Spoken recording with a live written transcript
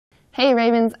Hey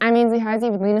Ravens, I'm Ainsley Heisey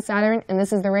with Lena Saturn, and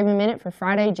this is the Raven Minute for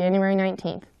Friday, January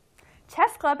 19th.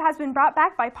 Chess Club has been brought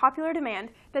back by popular demand.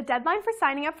 The deadline for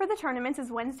signing up for the tournaments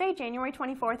is Wednesday, January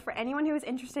 24th for anyone who is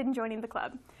interested in joining the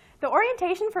club. The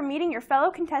orientation for meeting your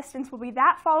fellow contestants will be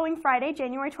that following Friday,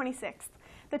 January 26th.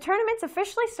 The tournaments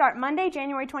officially start Monday,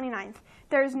 January 29th.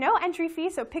 There is no entry fee,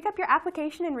 so pick up your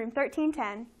application in room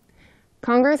 1310.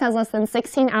 Congress has less than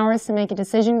 16 hours to make a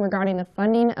decision regarding the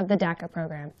funding of the DACA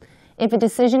program. If a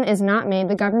decision is not made,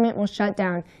 the government will shut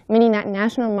down, meaning that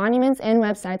national monuments and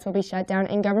websites will be shut down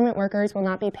and government workers will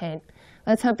not be paid.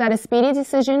 Let's hope that a speedy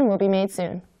decision will be made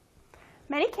soon.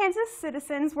 Many Kansas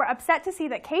citizens were upset to see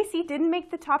that KC didn't make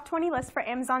the top 20 list for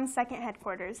Amazon's second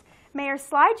headquarters. Mayor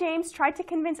Sly James tried to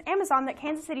convince Amazon that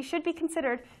Kansas City should be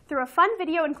considered through a fun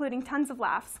video including tons of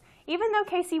laughs. Even though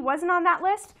KC wasn't on that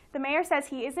list, the mayor says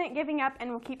he isn't giving up and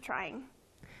will keep trying.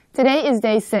 Today is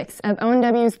day 6 of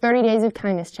ONW's 30 Days of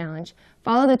Kindness Challenge.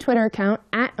 Follow the Twitter account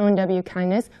 @ONW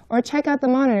Kindness or check out the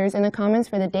monitors in the comments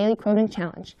for the daily quoting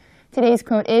challenge. Today's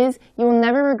quote is, "You will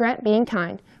never regret being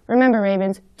kind." Remember,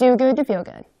 Ravens, do good to feel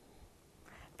good.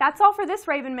 That's all for this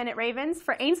Raven Minute, Ravens.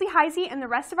 For Ainsley Heisey and the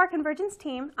rest of our Convergence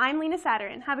team, I'm Lena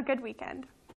Saturn. Have a good weekend.